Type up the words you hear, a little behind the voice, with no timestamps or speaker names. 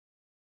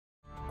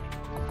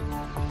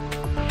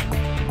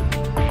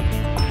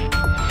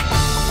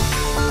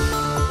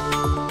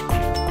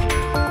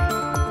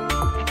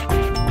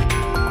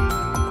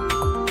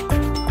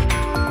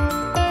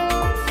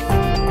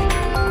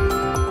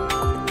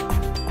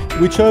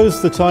We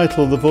chose the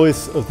title, The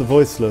Voice of the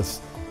Voiceless,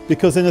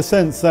 because in a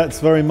sense that's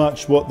very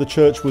much what the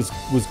church was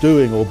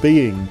doing or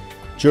being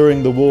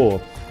during the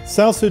war.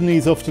 South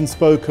Sudanese often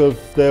spoke of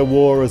their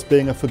war as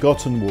being a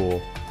forgotten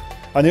war,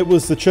 and it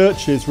was the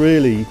churches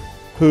really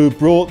who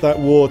brought that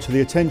war to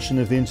the attention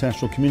of the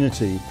international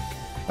community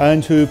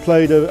and who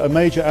played a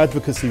major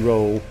advocacy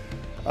role,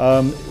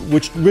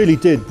 which really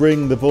did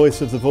bring the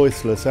voice of the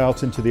voiceless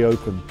out into the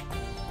open.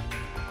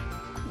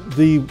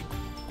 The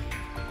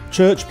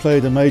church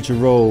played a major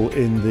role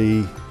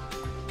in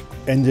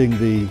ending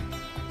the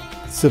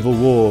civil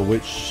war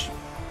which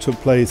took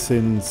place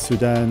in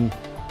Sudan,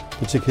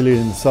 particularly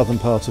in the southern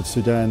part of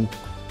Sudan,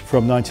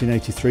 from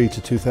 1983 to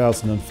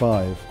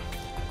 2005.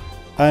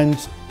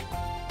 And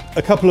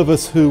a couple of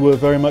us who were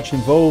very much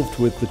involved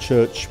with the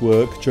church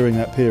work during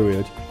that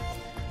period,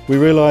 we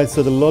realised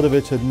that a lot of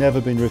it had never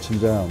been written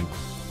down.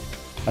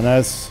 And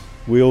as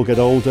we all get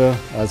older,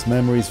 as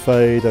memories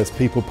fade, as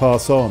people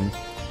pass on,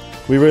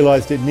 we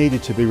realised it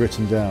needed to be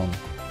written down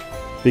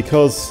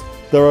because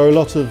there are a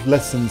lot of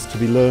lessons to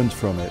be learned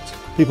from it.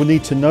 People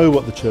need to know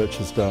what the church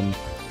has done,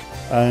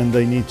 and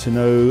they need to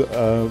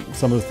know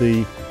some of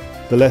the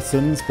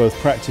lessons, both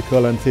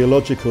practical and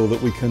theological,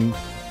 that we can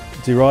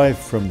derive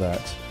from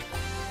that.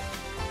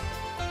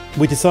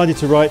 We decided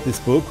to write this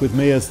book with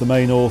me as the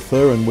main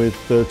author and with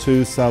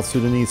two South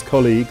Sudanese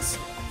colleagues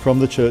from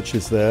the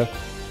churches there,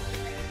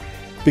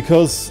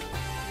 because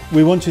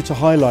we wanted to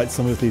highlight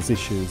some of these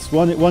issues.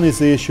 One is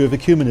the issue of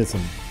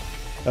ecumenism.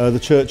 The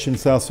church in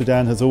South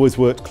Sudan has always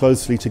worked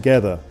closely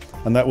together,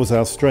 and that was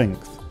our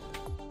strength.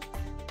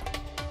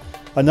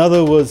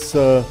 Another was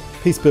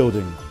peace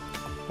building.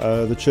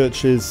 The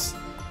churches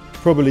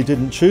probably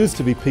didn't choose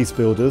to be peace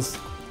builders,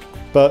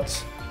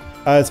 but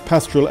as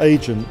pastoral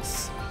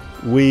agents,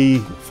 we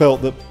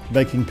felt that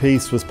making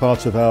peace was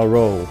part of our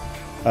role,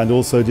 and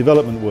also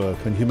development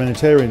work and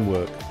humanitarian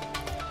work.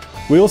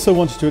 We also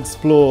wanted to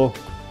explore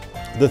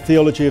the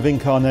theology of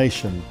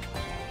incarnation,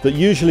 that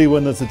usually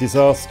when there's a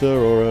disaster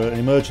or an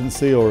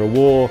emergency or a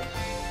war,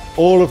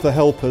 all of the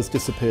helpers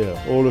disappear.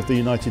 All of the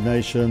United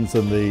Nations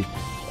and the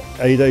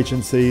aid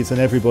agencies and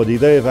everybody,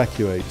 they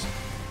evacuate.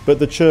 But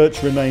the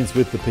church remains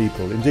with the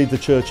people. Indeed, the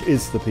church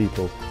is the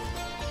people.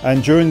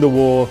 And during the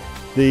war,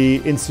 the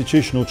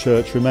institutional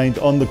church remained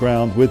on the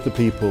ground with the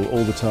people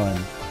all the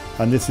time.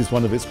 And this is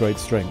one of its great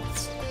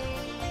strengths.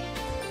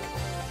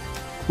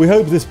 We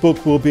hope this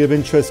book will be of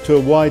interest to a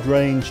wide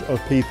range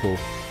of people.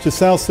 To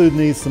South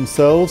Sudanese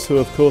themselves, who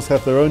of course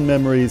have their own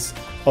memories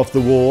of the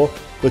war,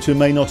 but who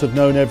may not have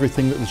known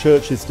everything that the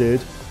churches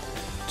did.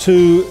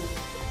 To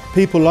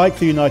people like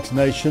the United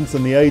Nations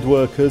and the aid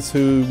workers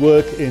who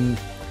work in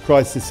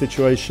crisis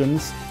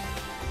situations.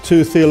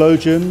 To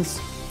theologians,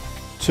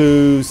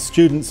 to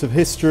students of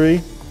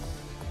history,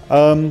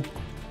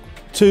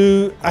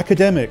 to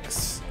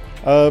academics,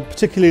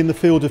 particularly in the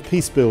field of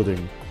peace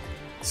building.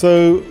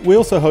 So we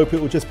also hope it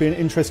will just be an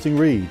interesting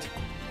read.